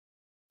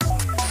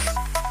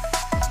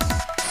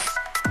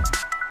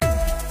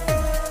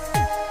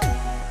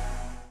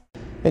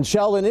And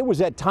Sheldon, it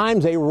was at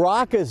times a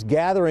raucous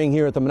gathering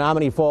here at the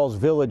Menomonee Falls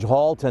Village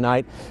Hall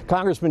tonight.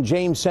 Congressman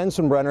James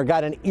Sensenbrenner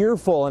got an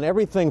earful on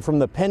everything from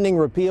the pending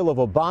repeal of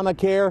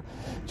Obamacare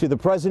to the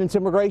president's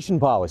immigration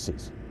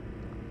policies.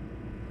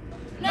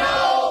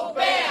 No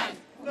ban,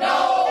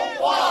 no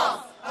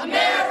walls.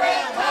 America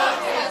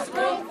has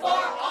room for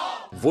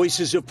all.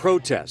 Voices of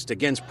protest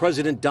against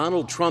President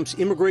Donald Trump's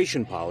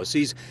immigration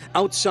policies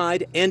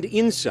outside and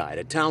inside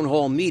a town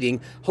hall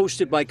meeting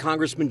hosted by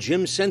Congressman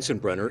Jim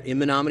Sensenbrenner in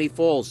Menomonee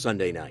Falls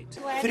Sunday night.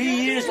 3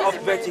 years of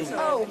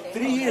vetting.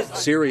 3 years.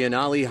 Syrian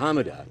Ali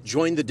Hamida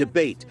joined the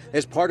debate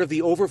as part of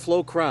the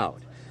overflow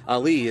crowd.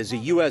 Ali is a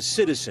U.S.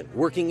 citizen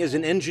working as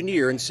an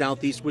engineer in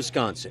southeast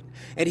Wisconsin,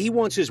 and he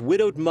wants his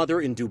widowed mother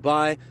in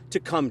Dubai to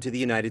come to the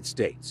United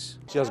States.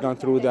 She has gone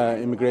through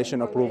the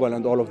immigration approval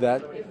and all of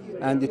that,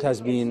 and it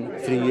has been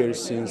 3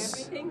 years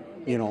since,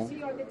 we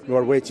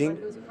are waiting,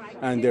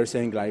 and they're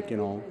saying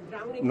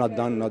not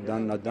done, not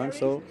done, not done.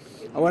 So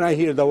when I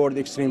hear the word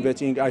extreme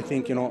vetting, I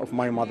think, of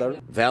my mother.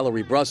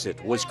 Valerie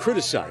Brusset was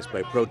criticized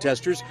by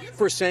protesters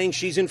for saying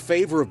she's in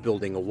favor of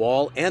building a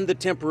wall and the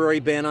temporary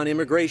ban on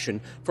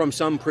immigration from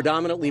some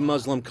predominantly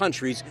Muslim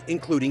countries,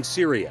 including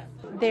Syria.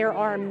 There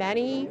are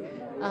many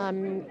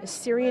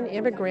Syrian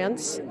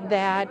immigrants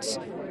that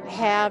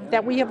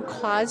we have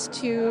cause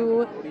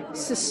to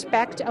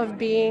suspect of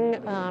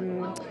being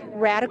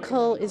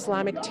radical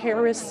Islamic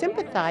terrorist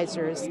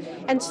sympathizers.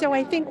 And so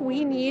I think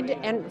we need,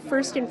 and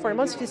first and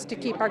foremost, is to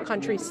keep our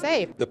country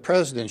safe. The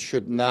president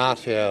should not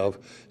have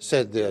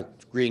said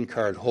that green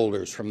card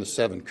holders from the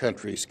 7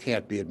 countries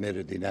can't be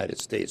admitted to the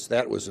United States.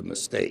 That was a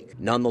mistake.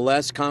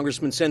 Nonetheless,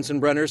 Congressman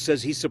Sensenbrenner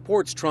says he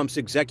supports Trump's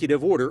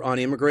executive order on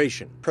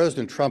immigration.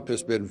 President Trump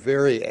has been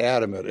very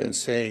adamant in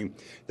saying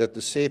that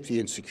the safety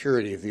and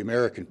security of the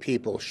American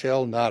people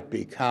shall not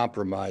be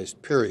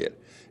compromised, period.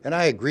 And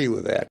I agree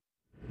with that.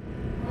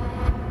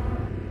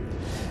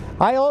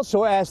 I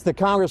also asked the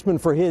congressman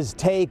for his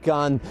take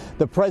on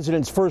the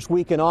president's first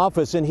week in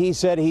office, and he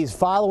said he's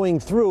following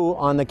through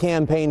on the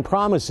campaign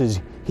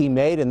promises he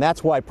made, and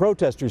that's why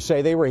protesters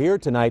say they were here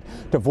tonight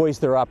to voice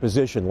their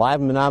opposition. Live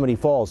in Menomonee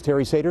Falls,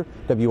 Terry Sater,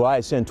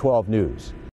 WISN 12 News.